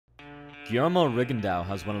Guillermo Rigondeaux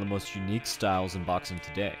has one of the most unique styles in boxing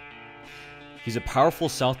today. He's a powerful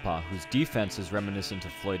southpaw whose defense is reminiscent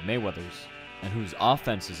of Floyd Mayweather's, and whose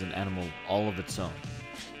offense is an animal all of its own.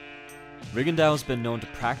 Rigondeaux has been known to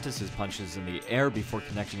practice his punches in the air before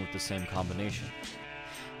connecting with the same combination.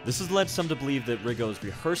 This has led some to believe that Rigo is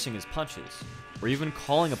rehearsing his punches, or even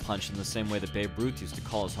calling a punch in the same way that Babe Ruth used to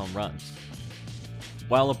call his home runs.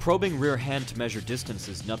 While a probing rear hand to measure distance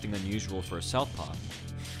is nothing unusual for a southpaw,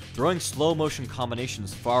 throwing slow motion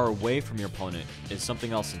combinations far away from your opponent is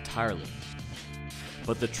something else entirely.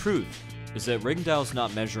 But the truth is that Rigondeaux is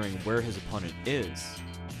not measuring where his opponent is,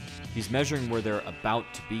 he's measuring where they're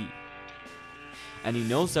about to be. And he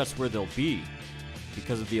knows that's where they'll be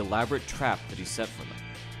because of the elaborate trap that he set for them.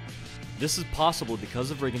 This is possible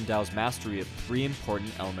because of Rigondeaux's mastery of three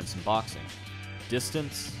important elements in boxing: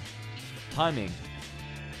 distance, timing,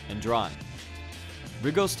 and drawing.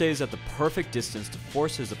 Rigo stays at the perfect distance to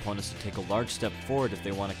force his opponents to take a large step forward if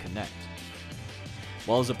they want to connect.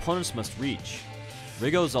 While his opponents must reach,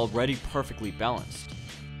 Rigo is already perfectly balanced,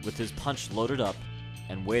 with his punch loaded up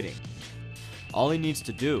and waiting. All he needs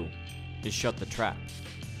to do is shut the trap.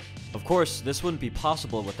 Of course, this wouldn't be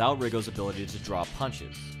possible without Rigo's ability to draw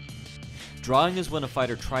punches. Drawing is when a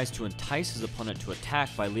fighter tries to entice his opponent to attack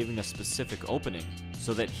by leaving a specific opening,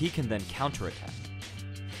 so that he can then counterattack.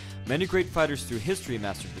 Many great fighters through history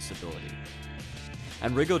mastered this ability,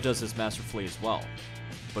 and Rigo does this masterfully as well,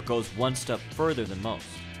 but goes one step further than most.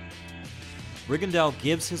 Rigondeaux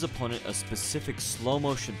gives his opponent a specific slow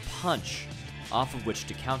motion punch off of which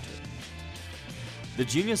to counter. The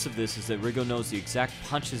genius of this is that Rigo knows the exact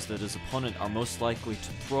punches that his opponent are most likely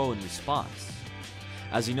to throw in response,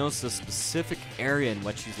 as he knows the specific area in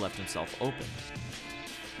which he's left himself open.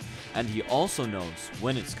 And he also knows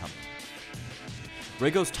when it's coming.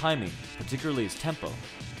 Rigo's timing, particularly his tempo,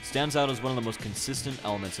 stands out as one of the most consistent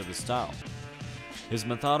elements of his style. His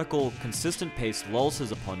methodical, consistent pace lulls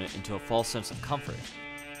his opponent into a false sense of comfort.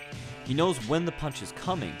 He knows when the punch is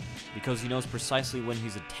coming because he knows precisely when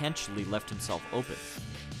he's intentionally left himself open.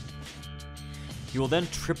 He will then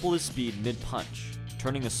triple his speed mid-punch,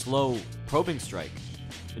 turning a slow, probing strike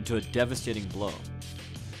into a devastating blow.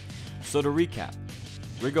 So to recap,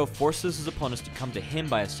 Rigo forces his opponents to come to him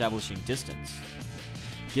by establishing distance,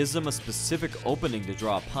 gives them a specific opening to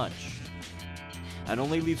draw a punch, and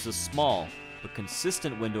only leaves a small but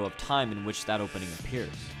consistent window of time in which that opening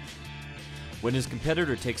appears. When his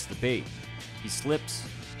competitor takes the bait, he slips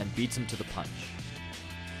and beats him to the punch.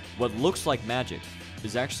 What looks like magic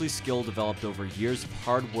is actually skill developed over years of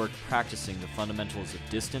hard work practicing the fundamentals of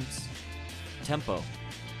distance, tempo,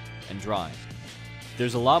 and drawing.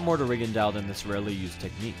 There's a lot more to Rigondeaux than this rarely used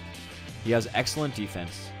technique. He has excellent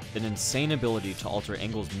defense, an insane ability to alter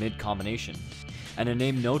angles mid-combination, and a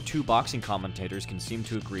name no two boxing commentators can seem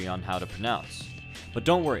to agree on how to pronounce. But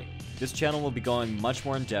don't worry, this channel will be going much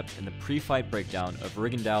more in depth in the pre-fight breakdown of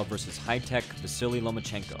Rigondeaux versus high-tech Vasily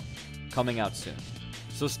Lomachenko, coming out soon.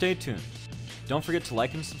 So stay tuned. Don't forget to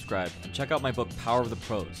like and subscribe, and check out my book Power of the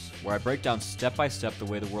Pros, where I break down step by step the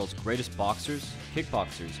way the world's greatest boxers,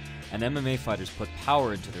 kickboxers, and MMA fighters put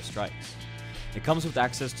power into their strikes. It comes with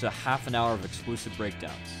access to half an hour of exclusive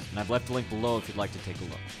breakdowns, and I've left a link below if you'd like to take a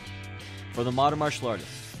look. For the Modern Martial Artist,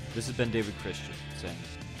 this has been David Christian, saying,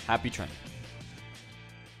 happy training.